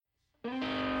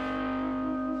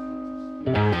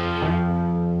Good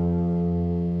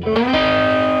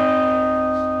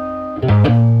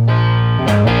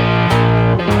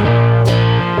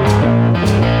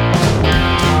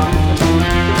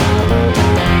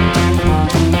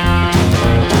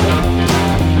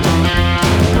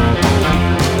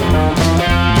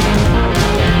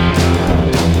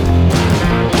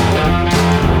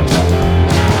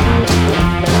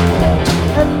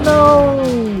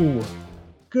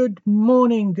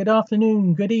morning, good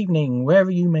afternoon, good evening,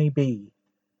 wherever you may be.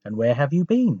 And where have you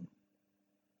been?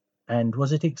 And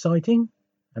was it exciting?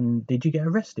 And did you get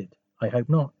arrested? I hope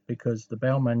not, because the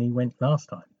bail money went last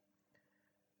time.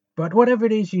 But whatever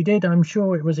it is you did, I'm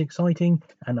sure it was exciting,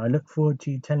 and I look forward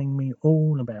to you telling me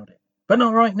all about it. But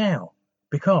not right now,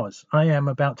 because I am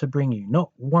about to bring you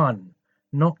not one,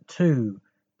 not two,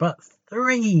 but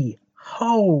 3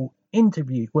 whole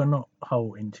interviews. Well, not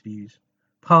whole interviews.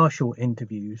 Partial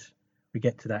interviews, we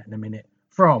get to that in a minute,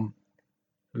 from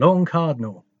Lorne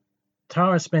Cardinal,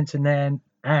 Tara Spencer-Nairn,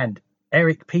 and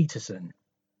Eric Peterson.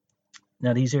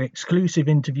 Now, these are exclusive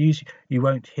interviews you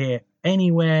won't hear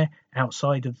anywhere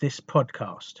outside of this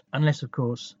podcast, unless, of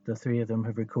course, the 3 of them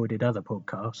have recorded other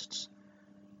podcasts.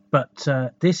 But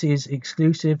this is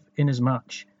exclusive in as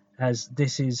much as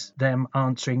this is them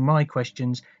answering my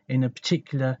questions in a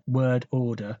particular word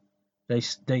order.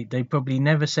 They probably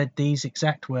never said these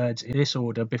exact words in this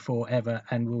order before ever,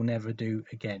 and will never do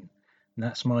again. And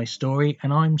that's my story,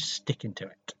 and I'm sticking to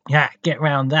it. Yeah, get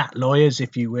round that, lawyers,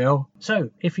 if you will. So,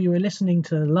 if you were listening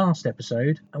to the last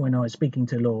episode, when I was speaking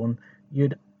to Lorne,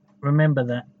 you'd remember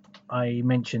that I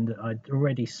mentioned that I'd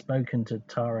already spoken to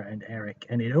Tara and Eric,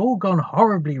 and it had all gone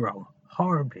horribly wrong.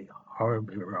 Horribly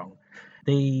wrong.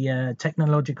 The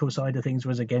technological side of things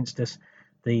was against us.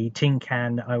 The tin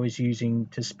can that I was using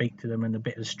to speak to them and the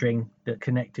bit of string that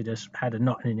connected us had a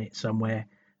knot in it somewhere,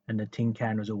 and the tin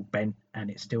can was all bent,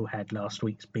 and it still had last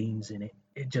week's beans in it.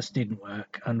 It just didn't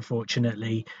work,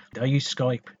 unfortunately. I used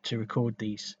Skype to record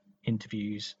these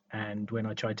interviews, and when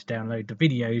I tried to download the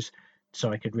videos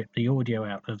so I could rip the audio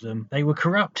out of them, they were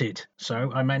corrupted.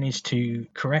 So I managed to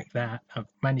correct that. I've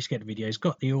managed to get the videos,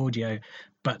 got the audio,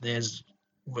 but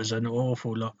was an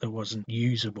awful lot that wasn't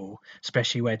usable,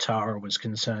 especially where Tara was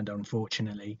concerned,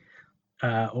 unfortunately.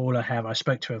 I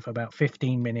spoke to her for about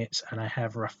 15 minutes, and I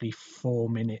have roughly 4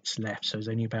 minutes left, so there's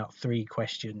only about 3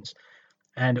 questions.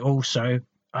 And also,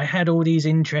 I had all these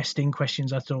interesting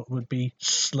questions I thought would be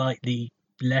slightly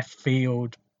left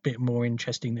field, bit more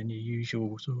interesting than your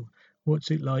usual sort of,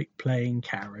 what's it like playing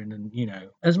Karen? And,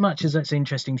 as much as it's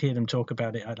interesting to hear them talk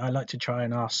about it, I like to try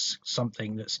and ask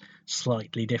something that's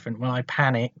slightly different. When I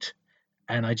panicked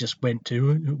and I just went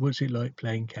to, what's it like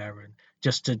playing Karen?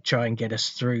 Just to try and get us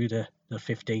through the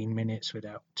 15 minutes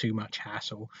without too much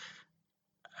hassle.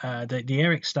 The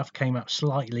Eric stuff came up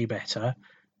slightly better.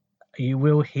 You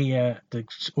will hear the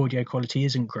audio quality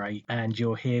isn't great, and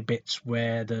you'll hear bits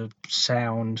where the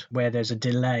sound, where there's a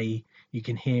delay, you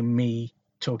can hear me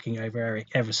talking over Eric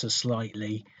ever so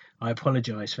slightly. I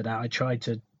apologise for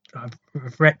that. I've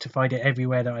rectified it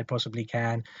everywhere that I possibly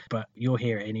can, but you'll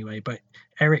hear it anyway. But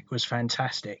Eric was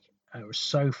fantastic. It was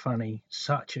so funny,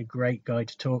 such a great guy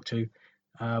to talk to.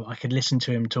 I could listen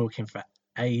to him talking for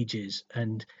ages,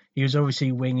 and he was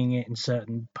obviously winging it in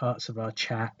certain parts of our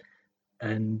chat,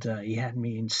 and he had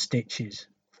me in stitches.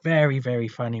 Very, very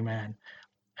funny man.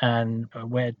 And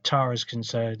where Tara's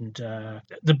concerned,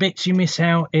 the bits you miss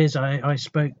out is I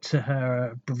spoke to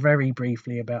her very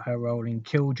briefly about her role in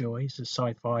Killjoys, the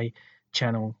sci-fi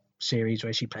channel series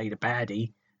where she played a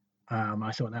baddie.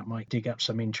 I thought that might dig up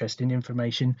some interesting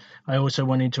information. I also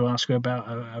wanted to ask her about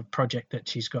a project that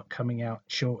she's got coming out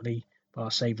shortly, but I'll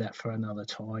save that for another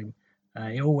time.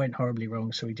 It all went horribly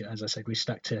wrong, so as I said, we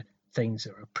stuck to things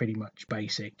that are pretty much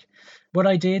basic. What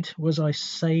I did was I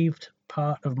saved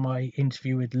part of my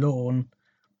interview with Lorne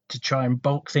to try and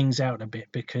bulk things out a bit,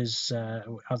 because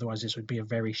otherwise this would be a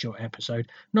very short episode.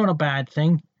 Not a bad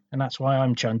thing, and that's why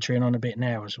I'm chuntering on a bit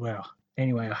now as well.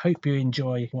 Anyway, I hope you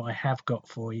enjoy what I have got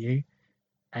for you,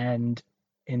 and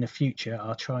in the future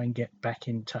I'll try and get back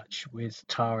in touch with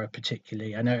Tara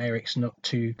particularly. I know Eric's not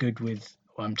too good with,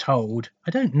 I'm told,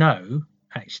 I don't know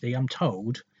actually, I'm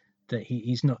told that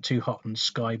he's not too hot on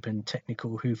Skype and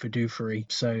technical hoofer-doofery,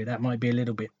 so that might be a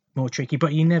little bit more tricky,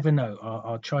 but you never know.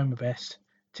 I'll try my best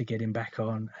to get him back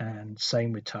on, and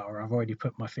same with Tara. I've already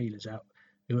put my feelers out.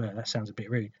 Ooh, that sounds a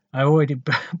bit rude. I already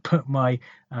put my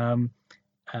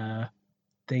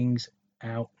things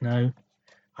out. No,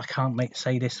 I can't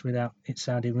say this without it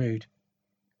sounding rude.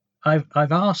 I've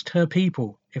asked her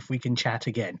people if we can chat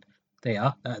again. They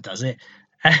are. That does it.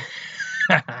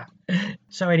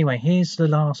 So anyway, here's the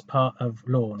last part of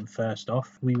Lorne. First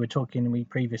off, we were talking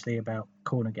previously about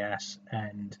Corner Gas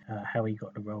and how he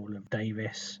got the role of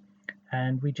Davis,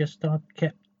 and we just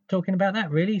kept talking about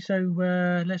that really.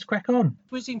 So let's crack on.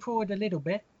 Whizzing forward a little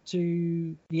bit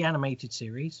to the animated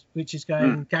series, which is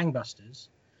going gangbusters.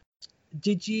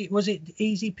 Was it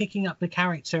easy picking up the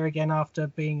character again after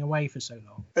being away for so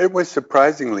long? It was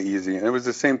surprisingly easy, and it was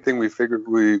the same thing we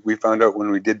found out when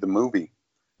we did the movie.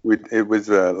 It was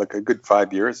like a good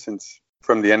 5 years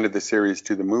from the end of the series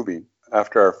to the movie.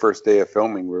 After our first day of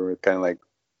filming, we were kind of like,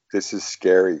 this is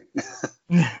scary,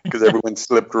 because everyone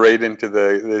slipped right into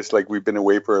this, like we've been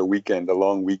away for a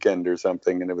long weekend or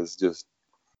something, and it was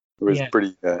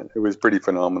pretty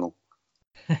phenomenal.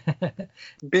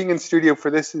 Being in studio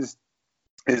for this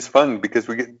is fun because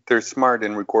they're smart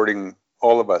in recording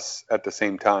all of us at the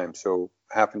same time. So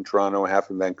half in Toronto,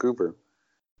 half in Vancouver.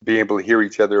 Being able to hear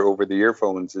each other over the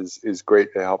earphones is great.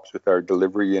 It helps with our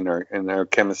delivery and our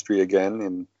chemistry again.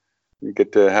 And we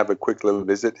get to have a quick little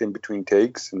visit in between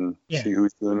takes and see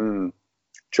who's doing, and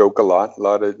joke a lot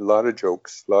of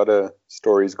jokes, a lot of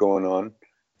stories going on.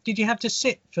 Did you have to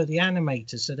sit for the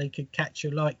animators so they could catch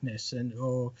your likeness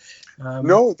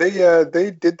No,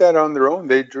 they did that on their own.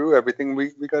 They drew everything.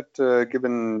 We got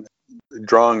given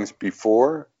drawings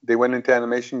before they went into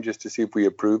animation just to see if we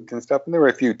approved and stuff. And there were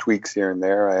a few tweaks here and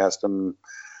there. I asked them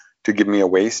to give me a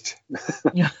waist.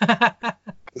 Because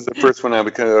the first one I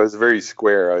was very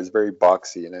square. I was very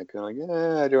boxy, and I kind of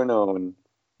I don't know.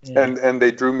 And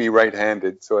they drew me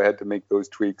right-handed, so I had to make those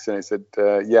tweaks. And I said,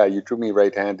 you drew me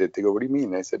right-handed. They go, what do you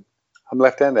mean? I said, I'm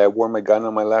left-handed. I wore my gun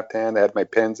on my left hand. I had my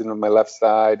pens in on my left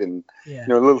side, and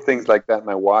little things like that.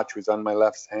 My watch was on my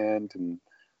left hand, and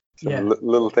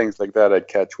little things like that I'd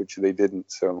catch, which they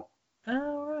didn't. So.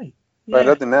 Oh, right. Yeah. But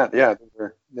other than that,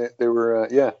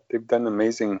 they've done an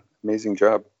amazing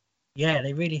job. Yeah,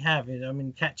 they really have. I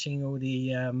mean, catching all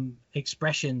the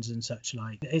expressions and such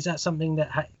like. Is that something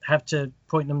that have to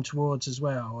point them towards as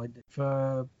well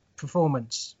for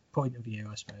performance point of view,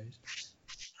 I suppose?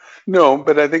 No,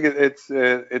 but I think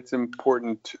it's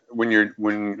important when you're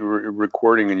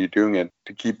recording and you're doing it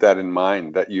to keep that in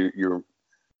mind, that you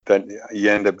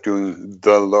end up doing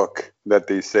the look that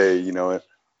they say,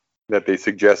 that they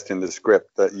suggest in the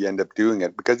script, that you end up doing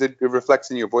it, because it reflects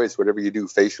in your voice. Whatever you do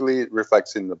facially, it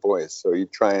reflects in the voice. So you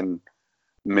try and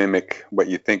mimic what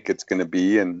you think it's going to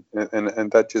be, and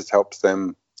that just helps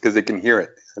them because they can hear it,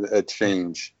 a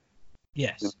change.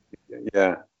 Yes.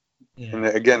 Yeah. And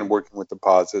again, working with the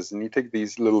pauses, and you take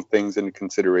these little things into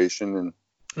consideration,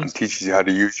 and teaches you how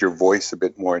to use your voice a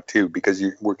bit more too, because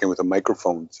you're working with a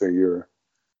microphone, so you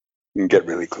can get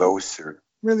really close or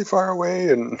really far away,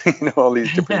 and all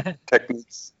these different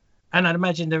techniques. And I'd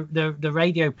imagine the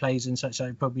radio plays and such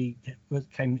like probably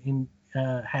came in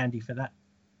handy for that.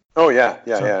 Oh yeah.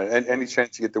 And any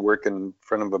chance you get to work in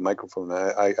front of a microphone,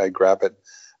 I grab it.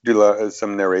 Do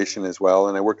some narration as well,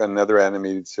 and I work on another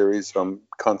animated series, so I'm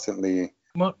constantly.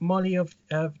 Molly of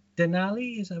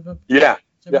Denali, is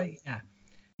that?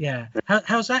 Yeah.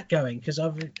 How's that going? Because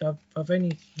I've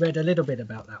only read a little bit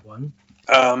about that one.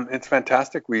 It's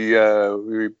fantastic. We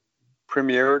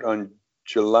premiered on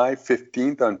July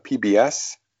 15th on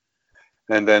PBS,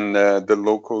 and then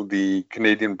the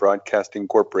Canadian Broadcasting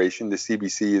Corporation, the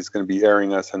CBC, is going to be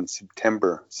airing us on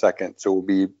September 2nd. So we'll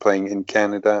be playing in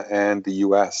Canada and the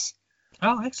US.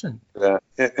 Oh, excellent.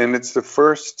 And it's the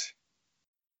first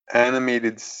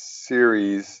animated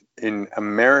series in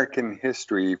American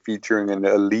history featuring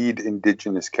a lead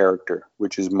Indigenous character,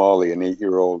 which is Molly, an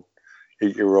 8-year-old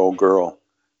girl.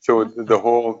 So the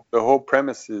whole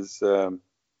premise is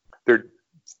they're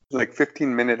like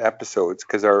 15-minute episodes,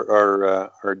 because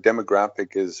our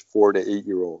demographic is 4 to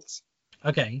 8-year-olds.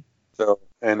 Okay. So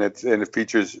it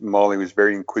features Molly, who's a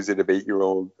very inquisitive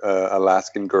 8-year-old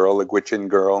Alaskan girl, a Gwich'in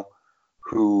girl,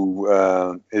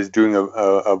 who is doing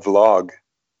a vlog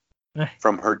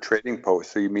from her trading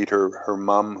post. So you meet her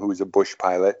mom, who's a bush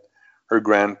pilot, her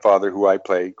grandfather, who I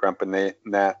play, Grandpa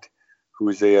Nat, who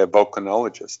is a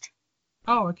volcanologist.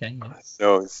 Oh, okay.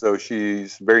 Yeah. So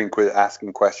she's very inquisitive,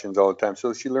 asking questions all the time.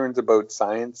 So she learns about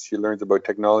science, she learns about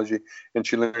technology, and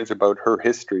she learns about her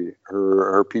history,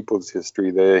 her people's history,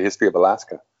 the history of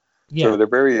Alaska. Yeah. So they're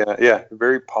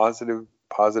very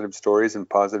positive stories and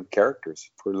positive characters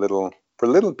for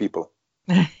little people.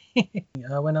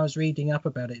 When I was reading up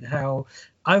about it, how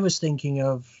I was thinking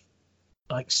of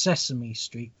like Sesame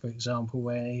Street, for example,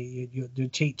 where you're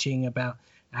teaching about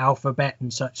alphabet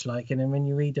and such like, and then when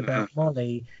you read about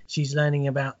Molly, she's learning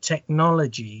about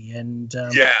technology, and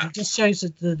it just shows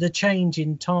the change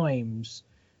in times,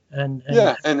 and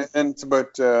it's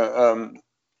about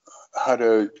how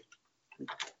to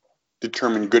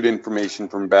determine good information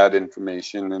from bad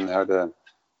information and how to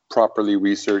properly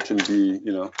research and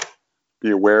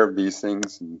be aware of these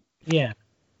things. And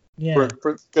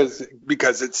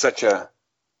because it's such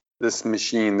this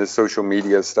machine, this social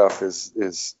media stuff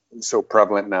is so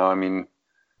prevalent now. I mean,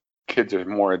 kids are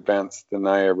more advanced than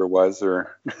I ever was,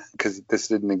 or because this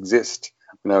didn't exist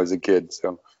when I was a kid.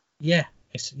 So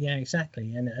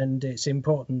exactly, and it's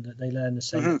important that they learn the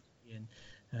safety.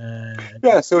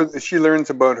 So she learns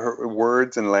about her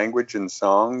words and language and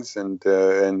songs and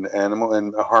animal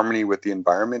and harmony with the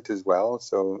environment as well.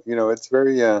 So it's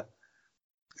very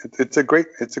it's a great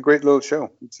little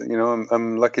show. It's,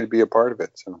 I'm lucky to be a part of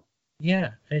it. So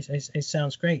it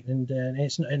sounds great, and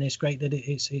it's great that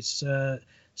it's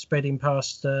spreading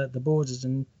past the borders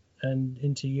and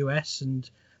into US and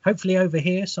hopefully over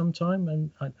here sometime.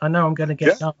 And I know I'm going to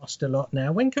get asked a lot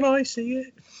now. When can I see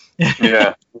it?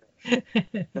 Yeah.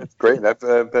 That's great.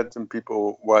 I've had some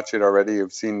people watch it already.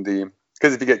 Have seen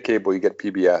because if you get cable, you get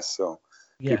PBS. So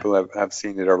people have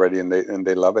seen it already, and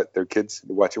they love it. Their kids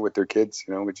watch it with their kids,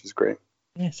 which is great.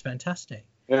 Yeah, it's fantastic.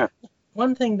 Yeah.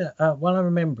 One thing that while I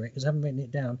remember it, because I haven't written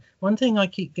it down, one thing I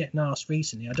keep getting asked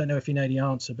recently, I don't know if you know the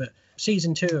answer, but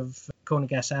season 2 of Corner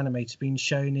Gas Animated has been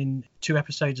shown in 2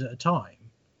 episodes at a time.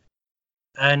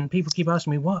 And people keep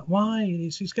asking me, why?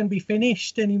 It's going to be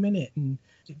finished any minute. And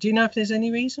do you know if there's any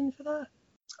reason for that?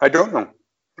 I don't know.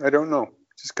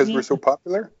 Just because we're so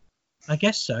popular? I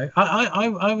guess so.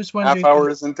 I was wondering. Half hour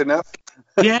isn't enough?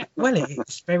 Yeah, well,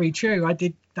 it's very true.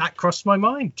 That crossed my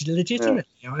mind, legitimately.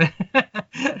 Yeah.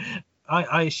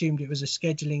 I assumed it was a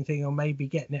scheduling thing, or maybe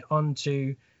getting it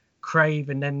onto Crave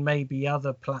and then maybe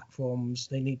other platforms.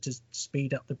 They need to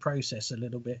speed up the process a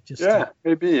little bit.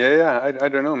 Maybe. Yeah. I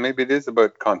don't know. Maybe it is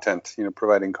about content,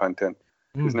 providing content.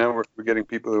 Because now we're getting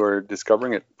people who are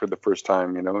discovering it for the first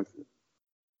time, And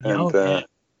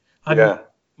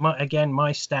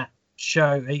my stat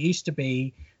show, it used to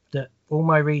be that all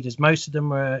my readers, most of them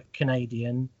were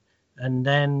Canadian, and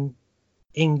then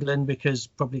England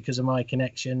probably because of my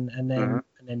connection, and then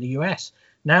the US.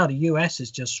 Now the US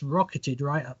has just rocketed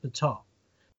right up the top.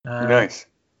 Nice.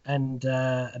 And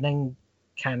then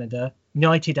Canada,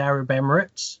 United Arab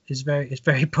Emirates is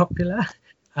very popular.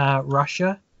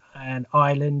 Russia and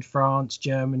Ireland, France,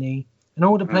 Germany, and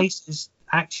all the places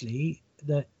actually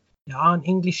that aren't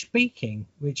English speaking,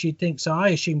 which you'd think. So I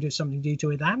assumed it was something to do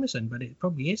with Amazon, but it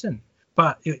probably isn't.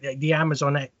 But the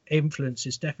Amazon influence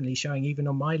is definitely showing even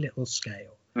on my little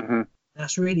scale. Mm-hmm.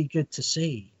 That's really good to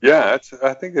see. Yeah,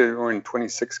 I think we're in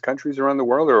 26 countries around the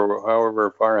world, or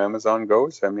however far Amazon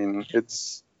goes. I mean,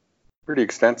 it's pretty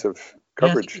extensive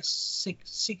coverage. Yeah, I think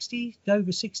it's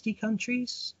over 60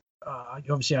 countries.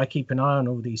 Obviously, I keep an eye on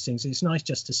all these things. It's nice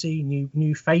just to see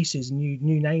new faces, new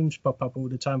names pop up all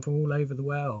the time from all over the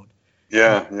world.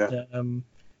 Yeah.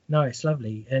 No, it's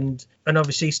lovely, and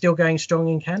obviously still going strong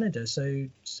in Canada. So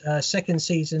second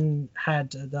season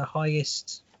had the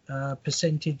highest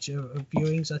percentage of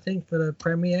viewings, I think, for the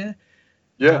premiere.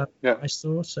 Yeah. I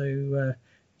saw. So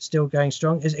still going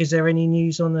strong. Is there any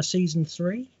news on the season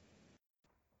 3?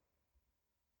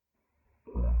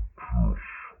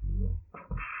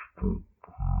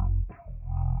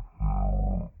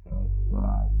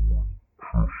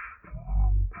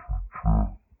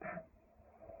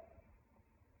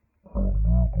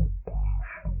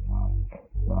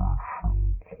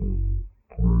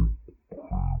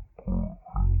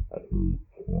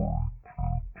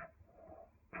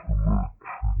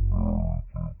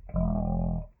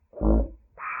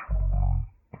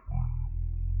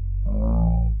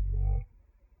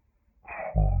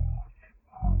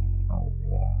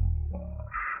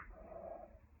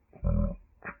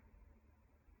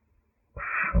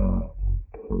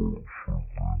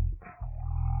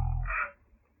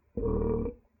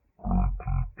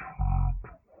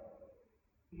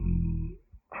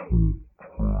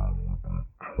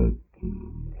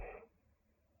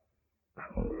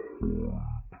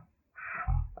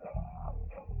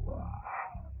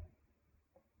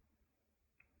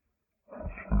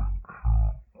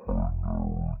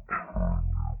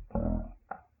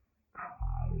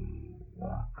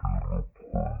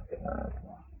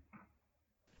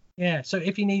 Yeah, so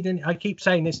if you need I keep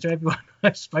saying this to everyone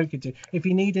I've spoken to, if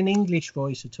you need an English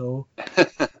voice at all,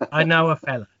 I know a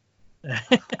fella.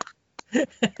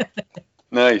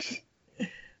 Nice.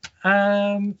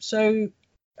 So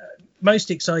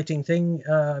most exciting thing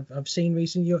I've seen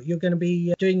recently, you're going to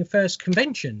be doing your first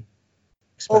convention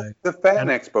expo. Oh, the Fan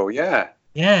Expo, yeah.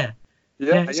 Yeah.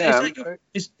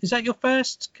 Is that your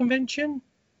first convention?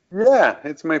 Yeah,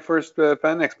 it's my first Fan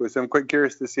Expo, so I'm quite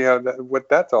curious to see what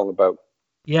that's all about.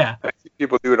 Yeah. I see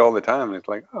people do it all the time, and it's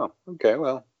like, oh, okay,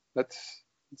 well, let's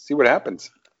see what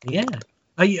happens. Yeah.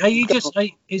 Are you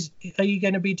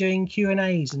going to be doing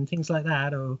Q&As and things like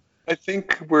that, or? I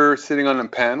think we're sitting on a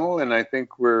panel, and I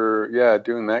think we're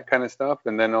doing that kind of stuff,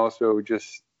 and then also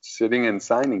just sitting and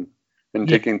signing and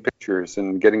taking pictures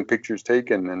and getting pictures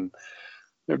taken, and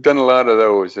I've done a lot of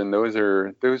those, and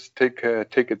those take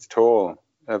its toll.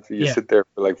 After you sit there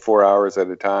for like 4 hours at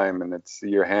a time, and it's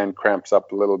your hand cramps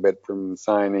up a little bit from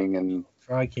signing and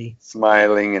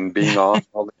smiling and being on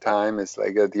all the time. It's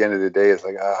like at the end of the day, it's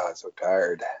like I'm so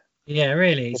tired. Yeah,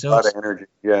 really. It's a lot of energy.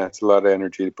 Yeah, it's a lot of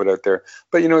energy to put out there.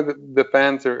 But the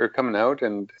fans are coming out,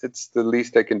 and it's the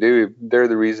least I can do. They're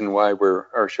the reason why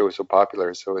our show is so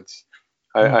popular. So it's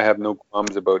I have no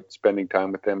qualms about spending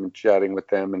time with them and chatting with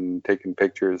them and taking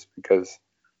pictures, because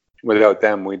without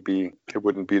them it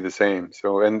wouldn't be the same.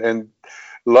 So and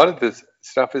a lot of this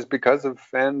stuff is because of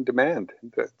fan demand.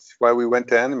 That's why we went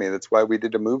to anime. That's why we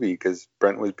did a movie, because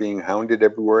Brent was being hounded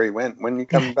everywhere he went. When are you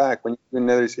coming back? When you do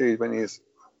another series?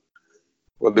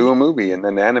 We'll do a movie. And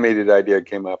then the animated idea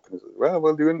came up, and it was, well,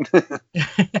 we'll do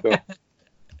it.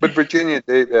 But Virginia,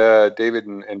 David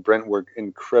and Brent worked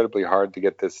incredibly hard to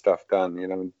get this stuff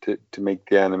done, to make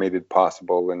the animated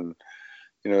possible. And,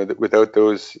 without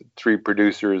those three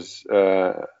producers,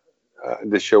 the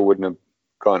show wouldn't have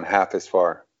gone half as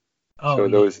far.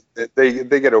 They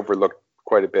get overlooked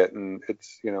quite a bit. And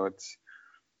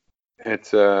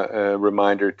it's a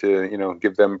reminder to,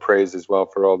 give them praise as well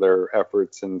for all their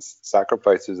efforts and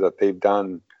sacrifices that they've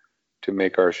done to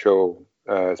make our show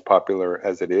as popular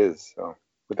as it is. So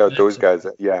without those guys,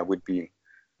 it would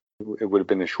have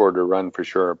been a shorter run for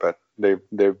sure, but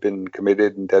they've been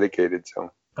committed and dedicated.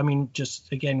 So, I mean,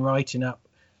 just again, writing up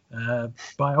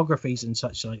biographies and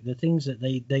such, like the things that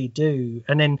they do.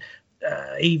 And then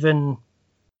even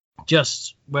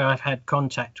just where I've had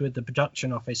contact with the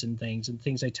production office and things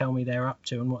they tell me they're up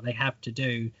to and what they have to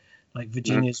do, like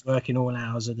Virginia's working all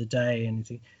hours of the day and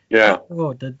anything. Yeah.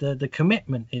 Oh, the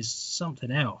commitment is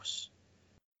something else.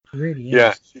 It really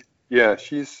is. Yeah.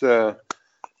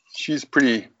 She's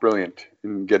pretty brilliant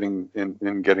in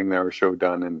getting our show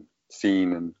done and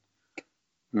seen and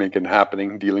making it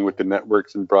happening, dealing with the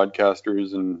networks and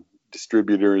broadcasters and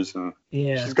distributors, and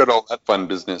she's got all that fun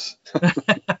business.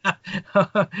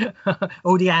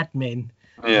 All the admin.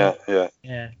 Yeah.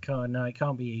 It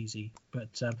can't be easy,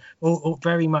 but all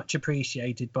very much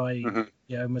appreciated by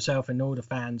myself and all the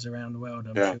fans around the world,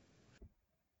 I'm sure.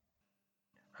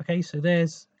 Okay, so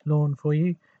there's Lorne for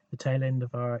you, the tail end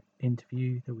of our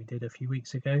interview that we did a few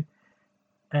weeks ago.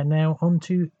 And now on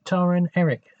to Tara and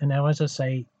Eric. And now, as I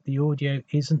say, the audio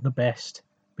isn't the best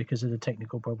because of the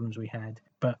technical problems we had,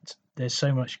 but there's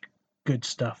so much good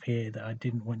stuff here that I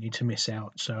didn't want you to miss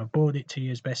out, so I brought it to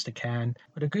you as best I can.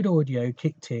 But a good audio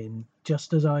kicked in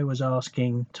just as I was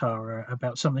asking Tara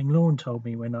about something Lorne told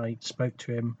me when I spoke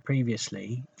to him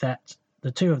previously, that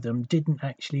the two of them didn't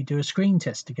actually do a screen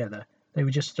test together. They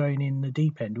were just thrown in the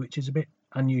deep end, which is a bit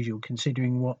unusual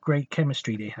considering what great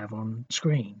chemistry they have on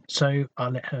screen. So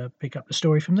I'll let her pick up the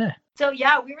story from there. So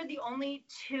we were the only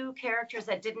two characters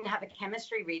that didn't have a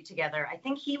chemistry read together. I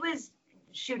think he was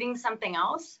shooting something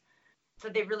else, so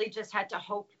they really just had to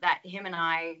hope that him and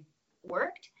I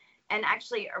worked. And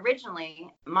actually, originally,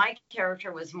 my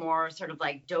character was more sort of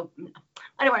like dope.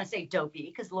 I don't want to say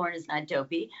dopey because Lorne is not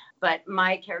dopey, but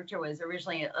my character was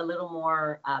originally a little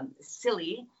more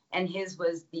silly, and his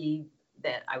was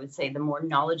I would say the more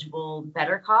knowledgeable,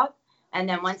 better cop. And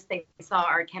then once they saw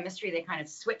our chemistry, they kind of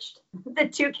switched the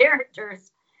two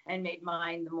characters and made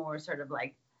mine the more sort of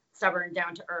like stubborn,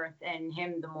 down to earth, and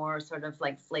him the more sort of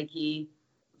like flaky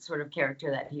sort of character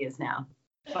that he is now.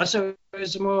 So it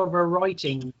was more of a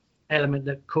writing element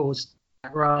that caused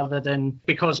that rather than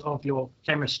because of your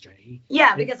chemistry.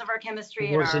 Yeah, because of our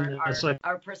chemistry and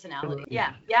our personality.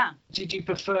 Yeah. Did you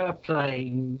prefer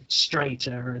playing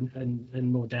straighter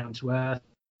and more down to earth,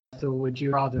 or would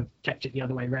you rather have kept it the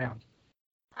other way around?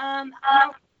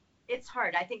 It's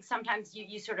hard. I think sometimes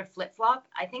you sort of flip-flop.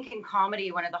 I think in comedy,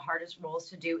 one of the hardest roles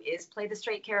to do is play the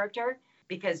straight character,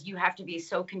 because you have to be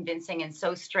so convincing and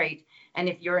so straight. And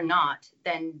if you're not,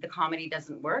 then the comedy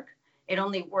doesn't work. It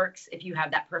only works if you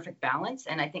have that perfect balance.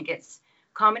 And I think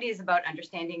comedy is about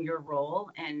understanding your role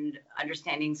and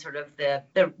understanding sort of the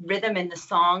rhythm and the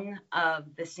song of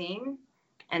the scene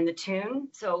and the tune.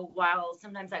 So while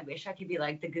sometimes I wish I could be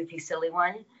like the goofy, silly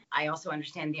one, I also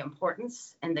understand the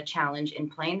importance and the challenge in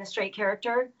playing the straight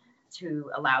character to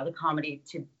allow the comedy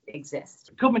to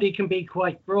exist. Comedy can be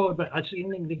quite broad, but I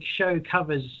think the show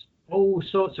covers all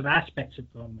sorts of aspects of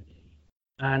comedy.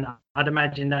 And I'd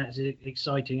imagine that's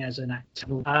exciting as an actor.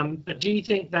 But do you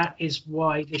think that is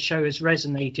why the show has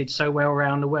resonated so well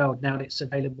around the world now that it's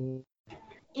available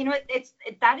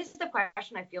That is the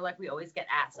question I feel like we always get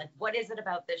asked. Like, what is it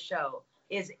about this show?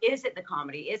 Is it the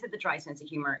comedy? Is it the dry sense of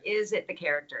humor? Is it the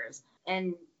characters?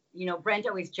 And Brent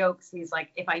always jokes. He's like,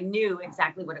 if I knew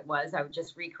exactly what it was, I would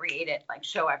just recreate it like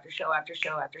show after show after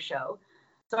show after show.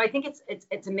 So I think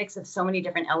it's a mix of so many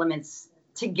different elements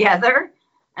together.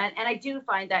 And I do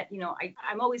find that,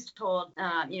 I'm always told,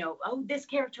 oh, this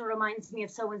character reminds me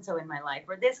of so-and-so in my life,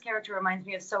 or this character reminds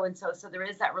me of so-and-so. So there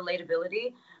is that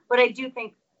relatability. But I do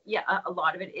think, a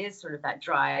lot of it is sort of that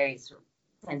dry sort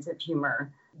of sense of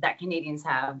humor that Canadians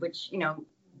have, which,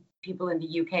 people in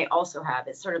the UK also have.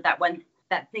 It's sort of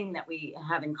that thing that we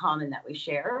have in common that we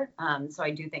share. So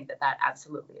I do think that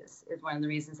absolutely is one of the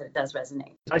reasons that it does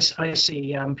resonate. I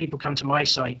see people come to my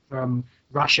site from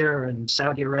Russia and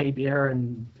Saudi Arabia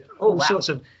and all sorts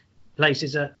of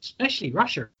places, especially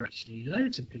Russia, actually.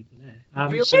 Loads of people there.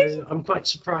 Really? So I'm quite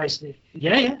surprised.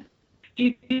 Yeah.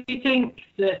 Do you think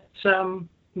that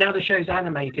now the show's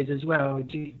animated as well,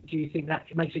 do you think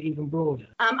that makes it even broader?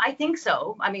 I think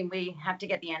so. I mean, we have to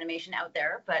get the animation out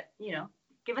there, but,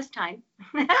 give us time.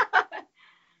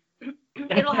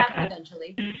 It'll happen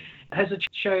eventually. Has the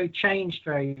show changed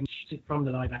very much from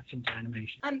the live action to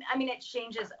animation? I mean, it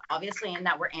changes, obviously, in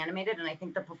that we're animated, and I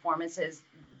think the performances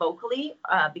vocally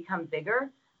become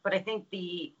bigger, but I think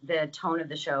the tone of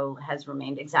the show has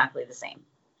remained exactly the same.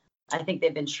 I think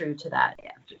they've been true to that.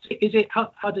 Yeah. Is it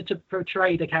harder to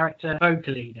portray the character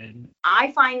vocally then?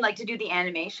 I find, like, to do the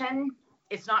animation,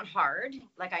 it's not hard.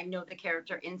 Like, I know the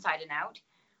character inside and out,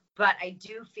 but I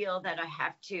do feel that I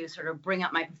have to sort of bring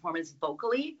up my performance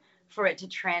vocally for it to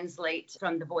translate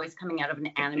from the voice coming out of an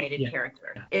animated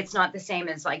character. Yeah. It's not the same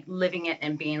as like living it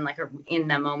and being like in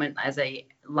the moment as a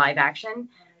live action.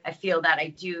 I feel that I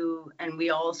do, and we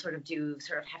all sort of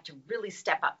have to really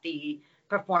step up the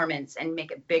performance and make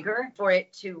it bigger for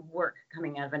it to work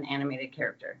coming out of an animated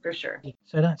character, for sure.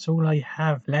 So that's all I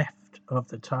have left of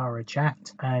the Tara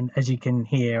chat, and as you can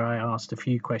hear, I asked a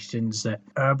few questions that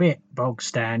are a bit bog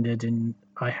standard, and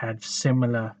I had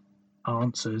similar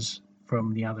answers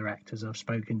from the other actors I've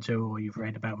spoken to or you've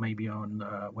read about maybe on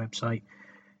the website.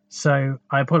 So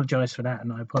I apologise for that,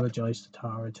 and I apologise to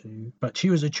Tara too, but she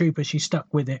was a trooper. She stuck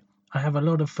with it. I have a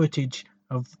lot of footage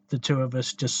of the two of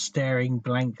us just staring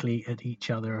blankly at each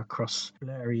other across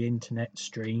blurry internet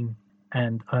stream,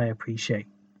 and I appreciate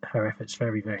her efforts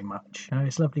very, very much.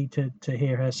 It's lovely to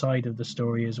hear her side of the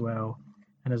story as well.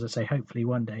 And as I say, hopefully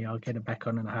one day I'll get her back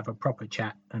on and have a proper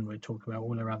chat and we'll talk about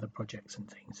all her other projects and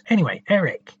things. Anyway,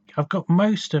 Eric, I've got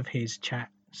most of his chat,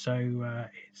 so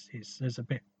there's a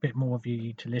bit more of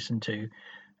you to listen to.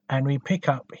 And we pick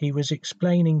up, he was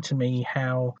explaining to me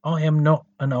how I am not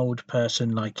an old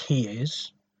person like he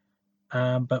is,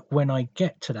 but when I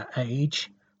get to that age,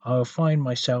 I'll find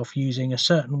myself using a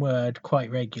certain word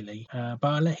quite regularly, but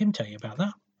I'll let him tell you about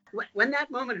that. When that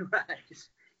moment arrives,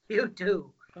 you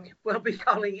too will be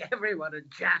calling everyone a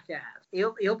jackass.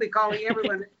 He'll be calling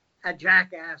everyone a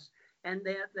jackass, and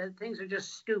the things are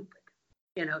just stupid,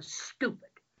 stupid.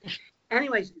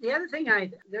 Anyways, the other thing,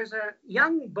 there's a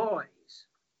young boys,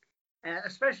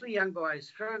 especially young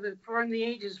boys, from the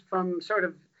ages from sort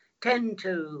of 10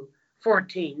 to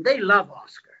 14, they love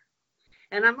Oscar.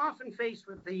 And I'm often faced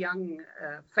with a young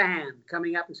fan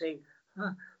coming up and saying,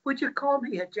 would you call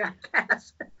me a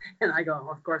jackass? And I go,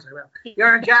 of course I will.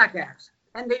 You're a jackass.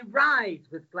 And they writhe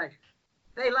with pleasure.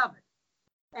 They love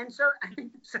it. And so I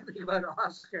think there's something about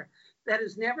Oscar that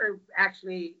has never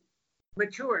actually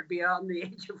matured beyond the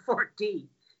age of 14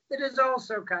 that is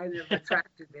also kind of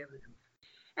attractive to him.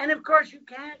 And of course, you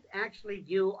can't actually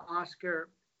view Oscar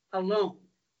alone.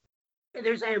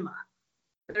 There's Emma.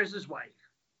 There's his wife.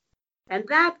 And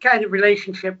that kind of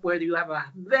relationship where you have a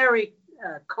very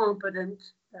competent,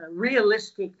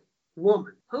 realistic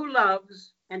woman who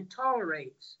loves and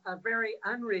tolerates a very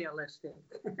unrealistic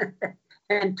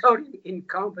and totally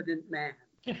incompetent man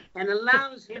and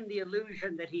allows him the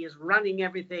illusion that he is running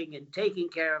everything and taking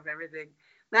care of everything.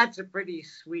 That's a pretty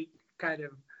sweet kind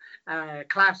of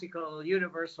classical,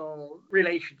 universal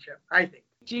relationship, I think.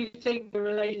 Do you think the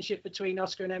relationship between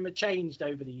Oscar and Emma changed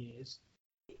over the years?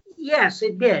 Yes,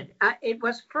 it did. It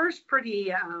was first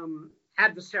pretty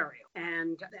adversarial,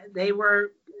 and they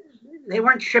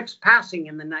weren't ships passing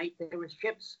in the night. There were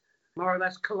ships more or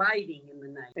less colliding in the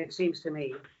night, it seems to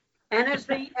me. And as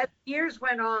years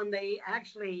went on, they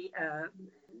actually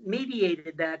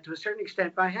mediated that to a certain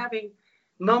extent by having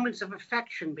moments of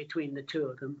affection between the two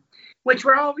of them, which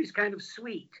were always kind of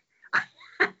sweet.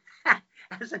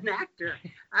 As an actor,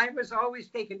 I was always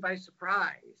taken by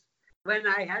surprise when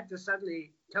I had to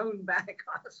suddenly tone back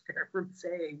Oscar from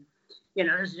saying,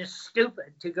 this is just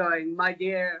stupid, to going, my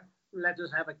dear, let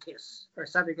us have a kiss or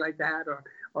something like that,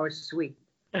 or sweet.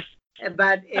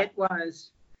 But it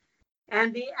was,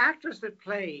 and the actress that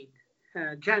played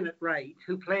Janet Wright,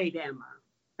 who played Emma,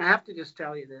 I have to just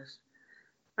tell you this.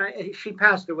 She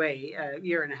passed away a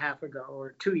year and a half ago,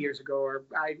 or 2 years ago, or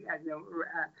I know.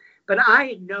 But I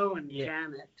had known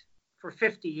Janet for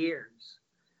 50 years.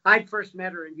 I'd first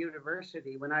met her in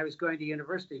university when I was going to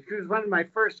university. She was one of my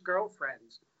first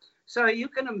girlfriends. So you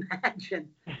can imagine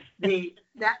the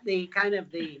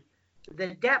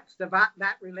depth of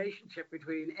that relationship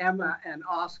between Emma and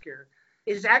Oscar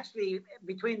is actually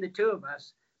between the two of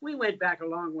us. We went back a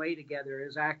long way together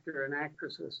as actor and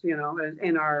actresses, you know,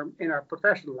 in our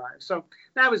professional lives. So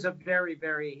that was a very,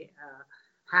 very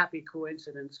happy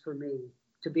coincidence for me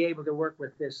to be able to work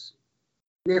with this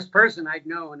person I'd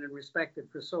known and respected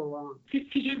for so long.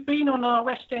 Because you've been on our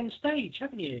West End stage,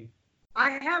 haven't you?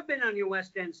 I have been on your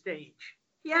West End stage.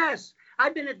 Yes,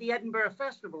 I've been at the Edinburgh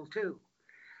Festival too.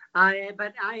 Oh,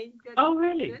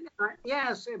 really?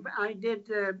 Yes, I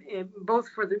did both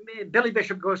for the Billy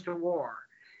Bishop Goes to War,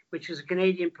 which is a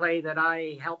Canadian play that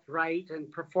I helped write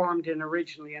and performed in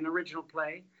originally, an original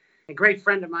play. A great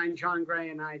friend of mine, John Gray,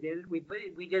 and I did it. We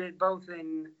did it both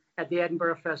at the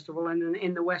Edinburgh Festival and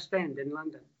in the West End in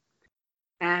London.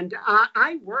 And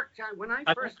I worked when I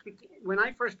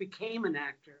first became an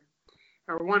actor,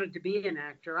 or wanted to be an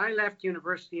actor. I left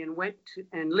university and went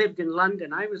and lived in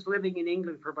London. I was living in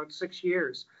England for about 6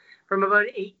 years, from about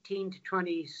 18 to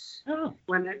 20. Oh.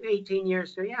 When 18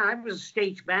 years. So yeah, I was a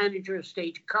stage manager, a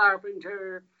stage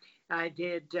carpenter. I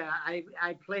did.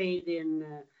 I played in.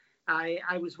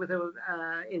 I was with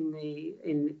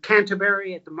in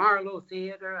Canterbury at the Marlowe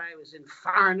Theatre. I was in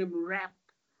Farnham Rep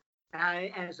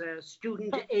as a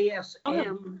student at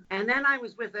ASM, and then I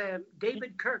was with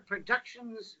David Kirk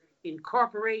Productions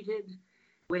Incorporated,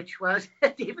 which was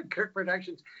David Kirk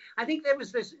Productions. I think that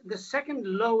was the second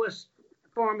lowest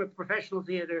form of professional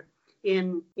theatre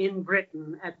in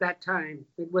Britain at that time.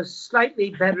 It was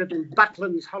slightly better than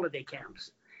Butlins holiday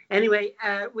camps. Anyway,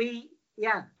 I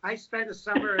spent a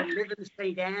summer and lived in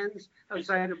St. Anne's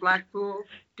outside of Blackpool.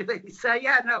 So I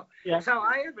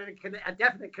have a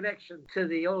definite connection to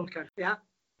the old country. Yeah.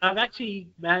 I've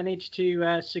actually managed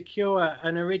to secure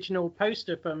an original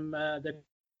poster from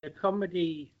the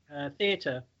comedy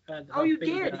theatre. You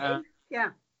did? Yeah,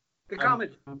 the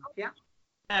comedy.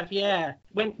 Yeah.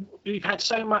 When we've had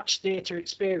so much theatre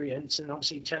experience and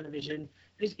obviously television,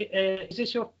 is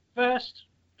this your first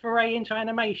foray into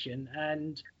animation?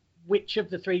 And which of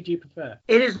the three do you prefer?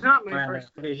 It is not my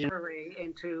first foray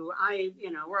into.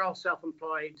 We're all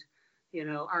self-employed,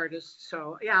 artists.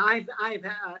 So yeah,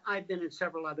 I've been in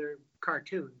several other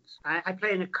cartoons. I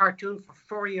play in a cartoon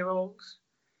for 4-year-olds.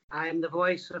 I'm the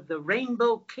voice of the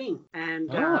Rainbow King, and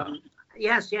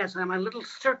yes, I'm a little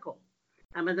circle.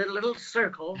 I'm in a little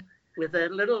circle with a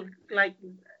little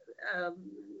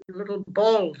little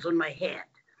balls on my head.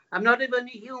 I'm not even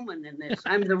a human in this.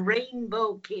 I'm the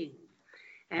Rainbow King,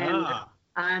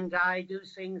 and I do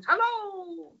things.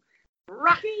 Hello,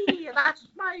 Rocky. That's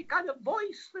my kind of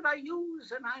voice that I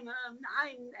use,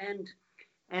 and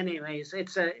anyways,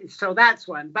 so that's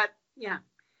one. But yeah,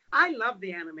 I love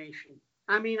the animation.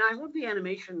 I love the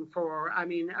animation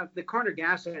the Corner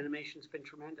Gas animation's been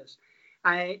tremendous.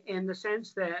 In the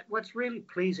sense that what's really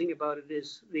pleasing about it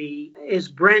is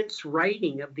Brent's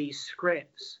writing of these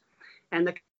scripts and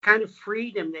the kind of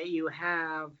freedom that you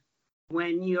have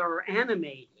when you're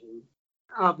animating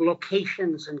of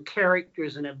locations and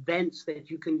characters and events that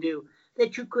you can do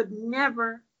that you could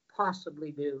never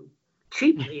possibly do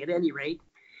cheaply, at any rate,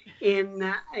 in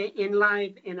a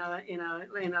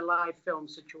live film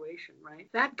situation, right?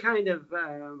 That kind of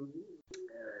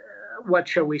what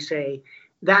shall we say?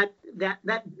 That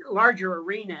larger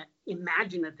arena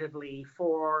imaginatively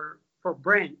for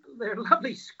Brent. They're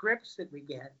lovely scripts that we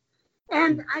get,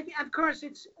 and of course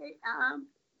it's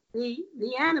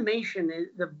the animation is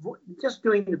just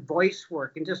doing the voice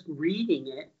work and just reading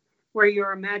it, where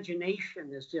your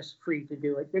imagination is just free to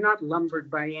do it. You're not lumbered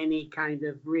by any kind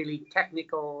of really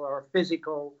technical or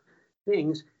physical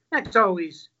things. That's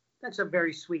a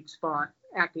very sweet spot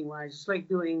acting wise. It's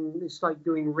like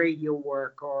doing radio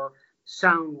work or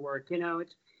sound work.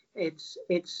 It's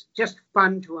just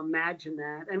fun to imagine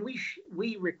that. And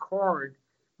we record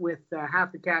with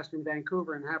half the cast in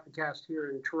Vancouver and half the cast here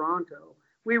in Toronto.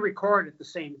 We record at the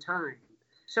same time.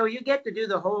 So you get to do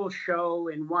the whole show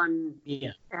in one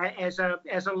as a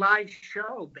live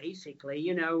show,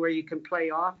 basically, where you can play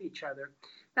off each other.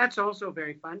 That's also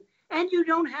very fun. And you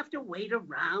don't have to wait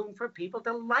around for people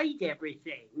to light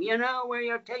everything, where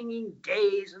you're taking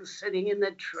days and sitting in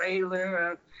the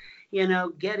trailer.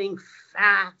 getting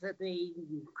fat at the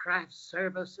craft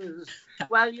services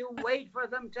while you wait for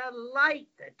them to light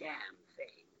the damn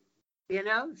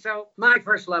thing. So my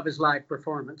first love is live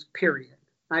performance, period.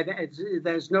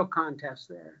 There's no contest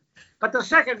there. But the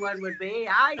second one would be,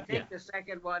 I think the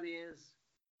second one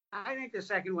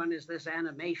is this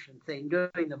animation thing,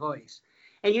 doing the voice.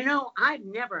 And I've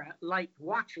never liked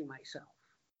watching myself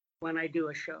when I do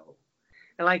a show.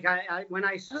 Like when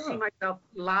I see myself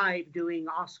live doing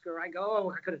Oscar, I go,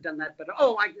 oh, I could have done that, but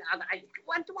why did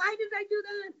I do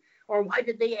that? Or why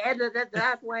did they edit it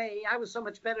that way? I was so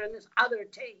much better in this other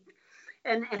take.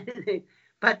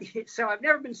 But so I've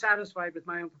never been satisfied with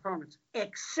my own performance,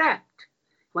 except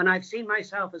when I've seen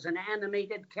myself as an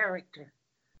animated character.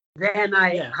 Then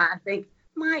I think,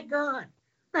 my God,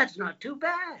 that's not too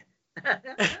bad.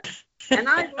 And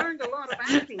I've learned a lot of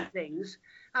acting things.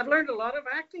 I've learned a lot of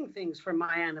acting things from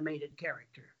my animated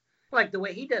character, like the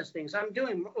way he does things. I'm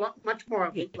doing much more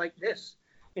like this,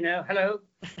 hello.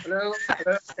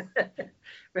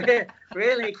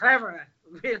 Really clever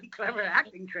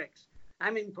acting tricks.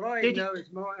 I'm employing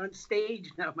those more on stage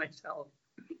now myself.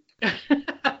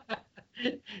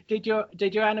 Did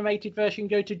your animated version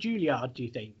go to Juilliard, do you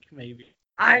think, maybe?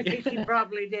 I think he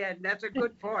probably did. That's a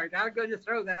good point. I'm going to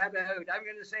throw that out. I'm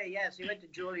going to say, yes, he went to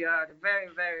Juilliard. Very,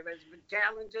 very, very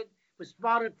talented. Was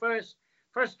spotted first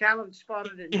talent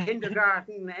spotted in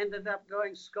kindergarten, ended up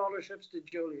going scholarships to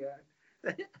Juilliard.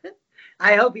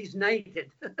 I hope he's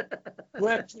knighted.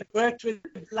 worked with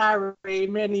Larry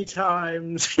many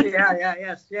times.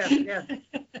 Yes.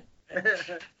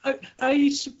 Are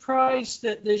you surprised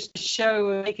that this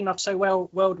show taken off so well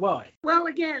worldwide? Well,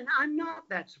 again, I'm not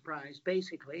that surprised,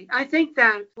 basically. I think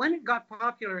that when it got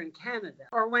popular in Canada,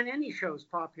 or when any show's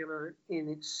popular in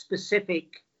its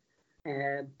specific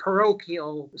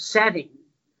parochial setting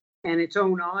and its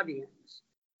own audience,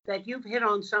 that you've hit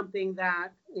on something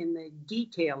that in the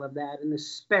detail of that, in the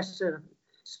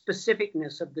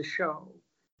specificness of the show,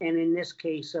 and in this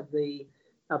case of the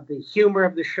humor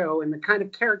of the show and the kind of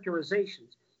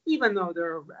characterizations, even though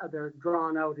they're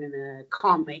drawn out in a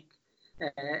comic,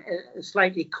 a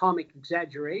slightly comic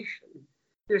exaggeration,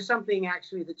 there's something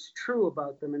actually that's true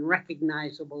about them and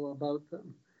recognizable about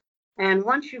them. And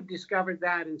once you've discovered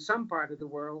that in some part of the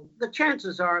world, the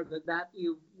chances are that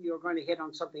you're going to hit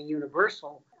on something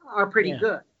universal are pretty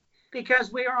good,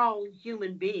 because we are all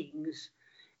human beings.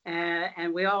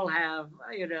 And we all have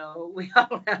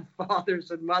fathers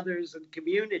and mothers and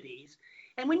communities.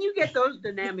 And when you get those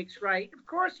dynamics right, of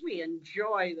course we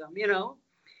enjoy them.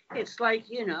 It's like,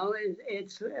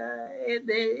 it's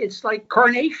like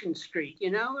Coronation Street.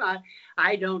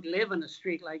 I don't live in a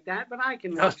street like that, but I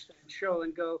can watch that show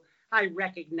and go, I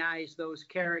recognize those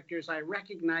characters. I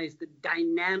recognize the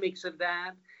dynamics of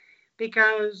that,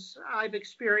 because I've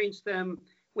experienced them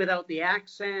without the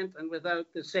accent and without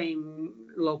the same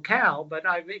locale, but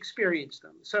I've experienced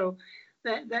them. So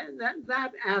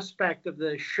that aspect of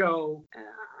the show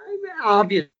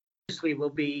obviously will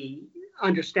be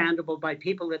understandable by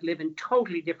people that live in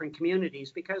totally different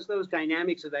communities, because those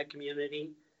dynamics of that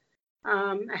community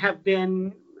have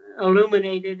been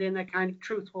illuminated in a kind of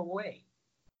truthful way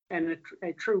and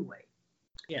a true way.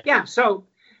 Yeah. So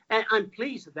I'm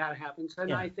pleased that happens,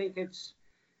 and I think it's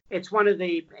one of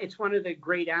the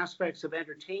great aspects of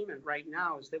entertainment right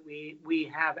now, is that we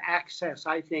have access,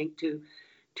 I think, to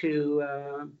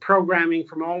programming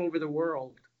from all over the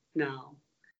world now,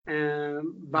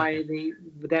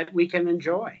 that we can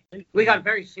enjoy. We got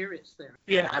very serious there.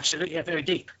 Yeah, absolutely. Yeah, very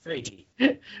deep.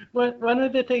 One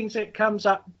of the things that comes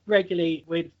up regularly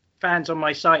with fans on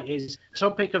my site is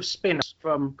topic of spin-offs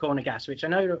from Corner Gas, which I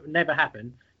know never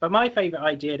happened. But my favourite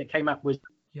idea that came up was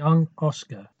young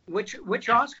Oscar. Which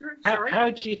Oscar? Sorry?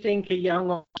 How do you think a young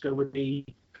Oscar would be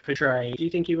portrayed? Do you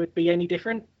think he would be any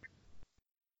different?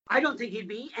 I don't think he'd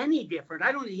be any different.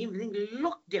 I don't even think he'd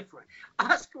look different.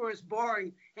 Oscar was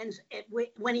born, and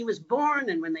when he was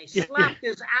born and when they slapped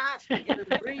his ass to get him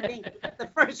breathing, the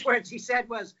first words he said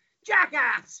was,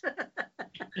 "Jackass!"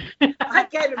 I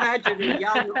can't imagine a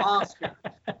young Oscar.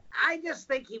 I just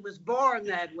think he was born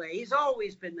that way. He's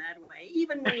always been that way.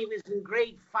 Even when he was in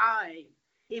grade 5,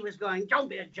 he was going, "Don't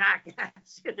be a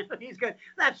jackass." He's going,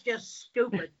 "That's just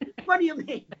stupid." What do you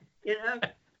mean?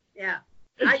 Yeah.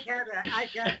 I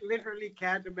literally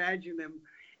can't imagine him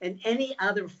in any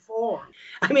other form.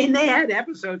 I mean, they had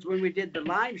episodes when we did the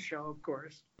live show, of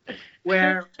course,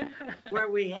 where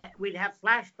we'd have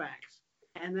flashbacks.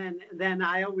 And then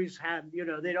I always had,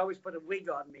 they'd always put a wig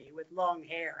on me with long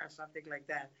hair or something like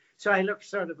that. So I looked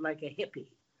sort of like a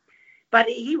hippie. But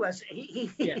he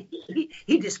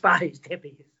despised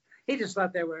hippies. He just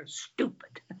thought they were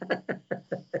stupid.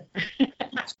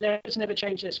 Let's never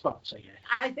change their spots, I guess.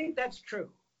 I think that's true.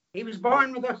 He was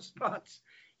born with those spots.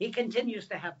 He continues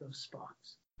to have those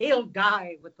spots. He'll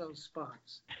die with those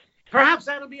spots. Perhaps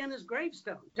that'll be on his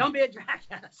gravestone. Don't be a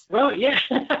jackass. Well, yeah.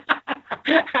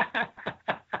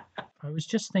 I was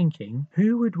just thinking,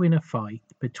 who would win a fight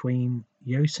between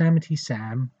Yosemite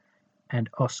Sam and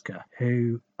Oscar,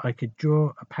 who I could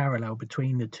draw a parallel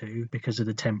between the two because of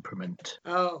the temperament.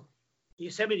 Oh,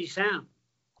 Yosemite Sam.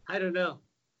 I don't know.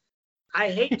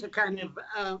 I hate to kind of,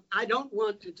 I don't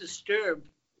want to disturb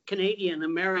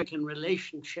Canadian-American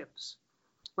relationships.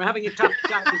 We're having a tough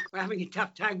time. We're having a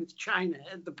tough time with China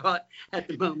at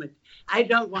the moment. I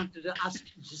don't want us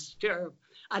to disturb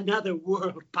another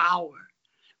world power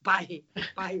by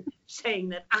saying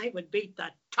that I would beat the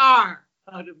tar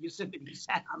out of Yosemite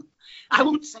Sam. I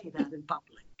won't say that in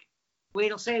public.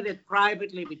 We'll say that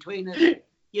privately between us.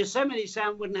 Yosemite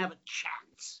Sam wouldn't have a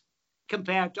chance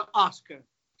compared to Oscar,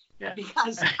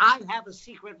 because I have a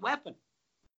secret weapon,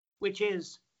 which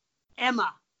is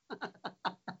Emma.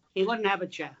 He wouldn't have a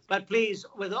chance. But please,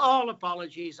 with all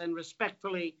apologies and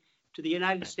respectfully to the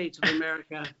United States of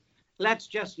America, let's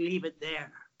just leave it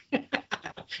there.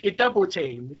 You double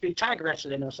team, you'd be tag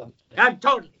wrestling or something.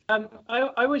 Totally. I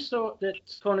always thought that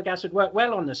Corn and Gas would work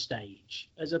well on the stage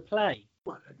as a play.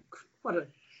 What a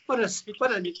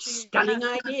stunning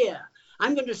idea.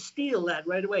 I'm going to steal that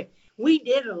right away. We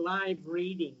did a live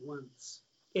reading once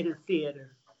in a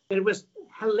theater. It was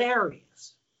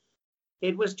hilarious.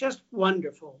 It was just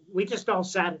wonderful. We just all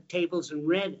sat at tables and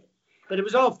read it, but it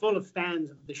was all full of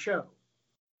fans of the show.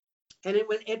 And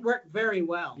it worked very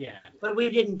well. Yeah. But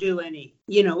we didn't do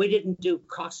we didn't do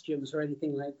costumes or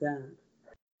anything like that.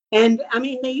 And I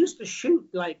mean, they used to shoot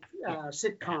like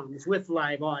sitcoms with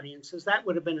live audiences. That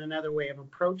would have been another way of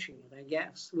approaching it, I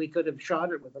guess. We could have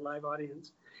shot it with a live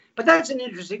audience. But that's an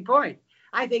interesting point.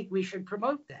 I think we should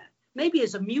promote that. Maybe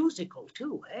as a musical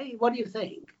too, eh? What do you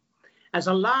think? As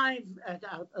a live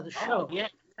of the show,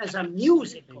 as a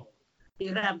musical.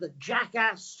 You have the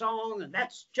Jackass song, and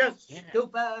that's just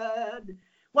stupid.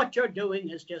 What you're doing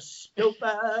is just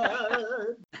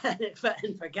stupid.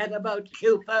 And forget about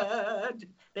Cupid,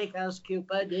 because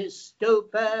Cupid is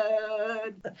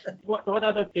stupid. What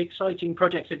other exciting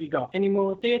projects have you got? Any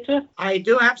more theatre? I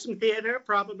do have some theatre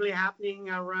probably happening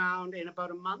around in about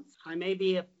a month.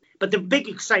 But the big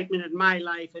excitement in my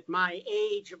life at my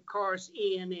age, of course,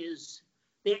 Ian, is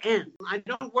the end. I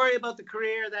don't worry about the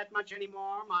career that much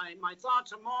anymore. My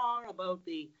thoughts are more about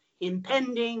the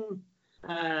impending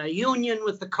union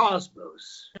with the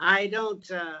cosmos. I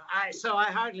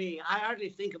hardly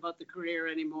think about the career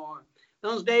anymore.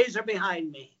 Those days are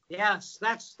behind me. Yes,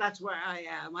 that's where I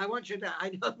am. I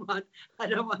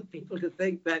don't want people to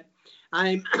think that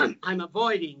I'm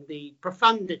avoiding the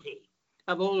profundity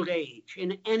of old age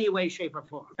in any way, shape, or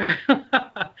form.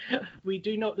 We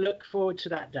do not look forward to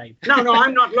that day. No,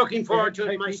 I'm not looking forward to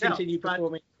it myself. Continue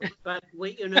performing. But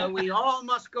we all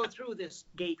must go through this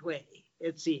gateway,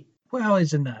 it seems. Well,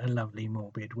 isn't that a lovely,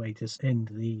 morbid way to end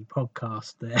the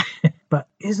podcast there? But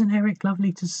isn't Eric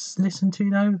lovely to listen to,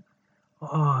 though?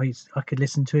 Oh, I could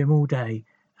listen to him all day.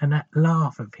 And that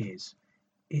laugh of his,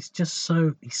 it's just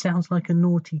so... He sounds like a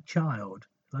naughty child,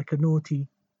 like a naughty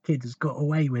kid has got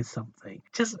away with something.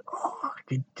 I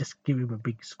could just give him a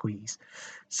big squeeze.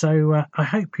 So I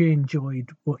hope you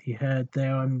enjoyed what you heard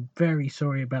there. I'm very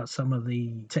sorry about some of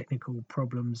the technical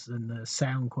problems and the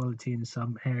sound quality in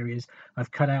some areas.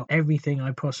 I've cut out everything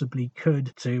I possibly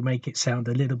could to make it sound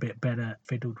a little bit better,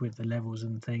 fiddled with the levels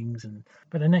and things.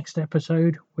 But the next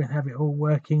episode, we'll have it all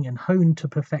working and honed to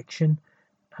perfection.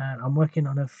 I'm working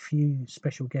on a few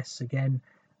special guests again.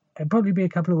 It'll probably be a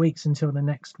couple of weeks until the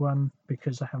next one,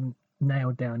 because I haven't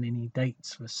nailed down any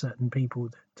dates for certain people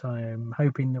that I'm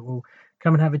hoping that will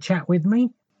come and have a chat with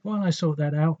me. While I sort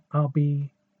that out, I'll be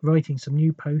writing some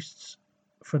new posts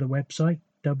for the website,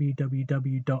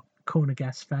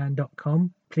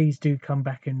 www.cornergasfan.com. Please do come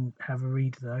back and have a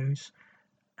read of those.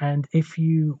 And if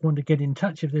you want to get in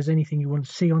touch, if there's anything you want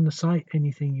to see on the site,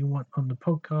 anything you want on the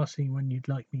podcast, anyone you'd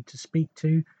like me to speak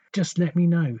to, just let me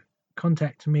know.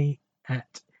 Contact me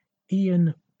at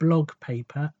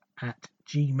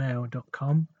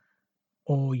ianblogpaper@gmail.com,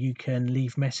 or you can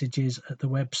leave messages at the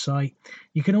website.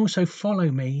 You can also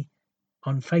follow me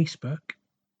on Facebook.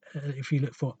 If you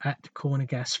look for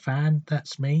 @CornerGasFan,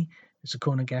 that's me. It's a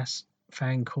Corner Gas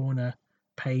Fan Corner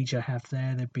page I have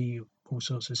there. There'd be all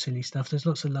sorts of silly stuff. There's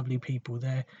lots of lovely people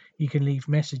there. You can leave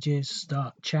messages,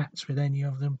 start chats with any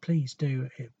of them. Please do.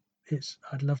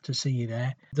 I'd love to see you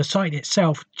there. The site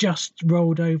itself just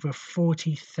rolled over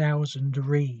 40,000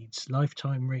 reads,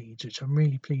 lifetime reads, which I'm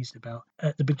really pleased about.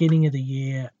 At the beginning of the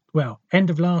year, end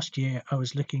of last year, I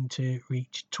was looking to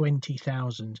reach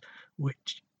 20,000,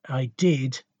 which I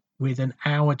did with an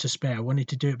hour to spare. I wanted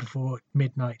to do it before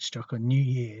midnight struck on New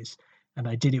Year's, and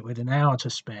I did it with an hour to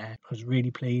spare. I was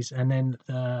really pleased. And then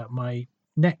my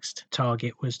next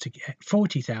target was to get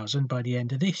 40,000 by the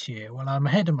end of this year. Well, I'm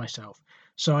ahead of myself.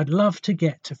 So I'd love to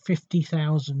get to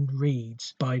 50,000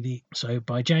 reads by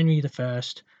January the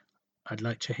 1st. I'd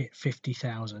like to hit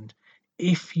 50,000.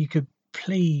 If you could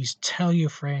please tell your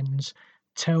friends,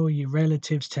 tell your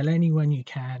relatives, tell anyone you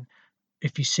can.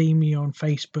 If you see me on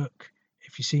Facebook,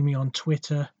 if you see me on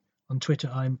Twitter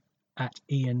I'm at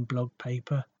Ian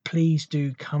Blogpaper. Please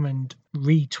do come and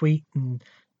retweet and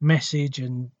message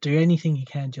and do anything you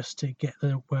can just to get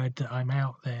the word that I'm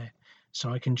out there,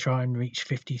 so I can try and reach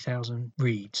 50,000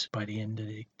 reads by the end of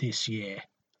this year.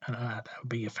 And that would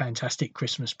be a fantastic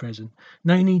Christmas present.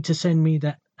 No need to send me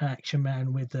that Action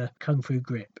Man with the Kung Fu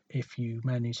grip if you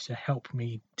manage to help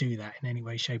me do that in any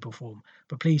way, shape or form.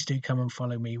 But please do come and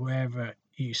follow me wherever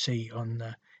you see on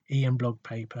the Ian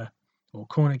Blogpaper or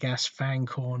Corner Gas Fan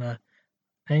Corner,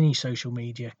 any social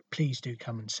media. Please do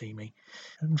come and see me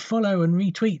and follow and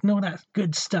retweet and all that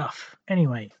good stuff.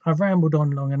 Anyway, I've rambled on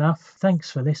long enough.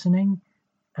 Thanks for listening.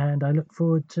 And I look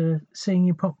forward to seeing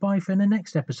you pop by for the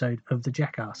next episode of the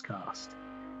Jackass Cast.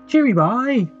 Cheery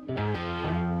bye!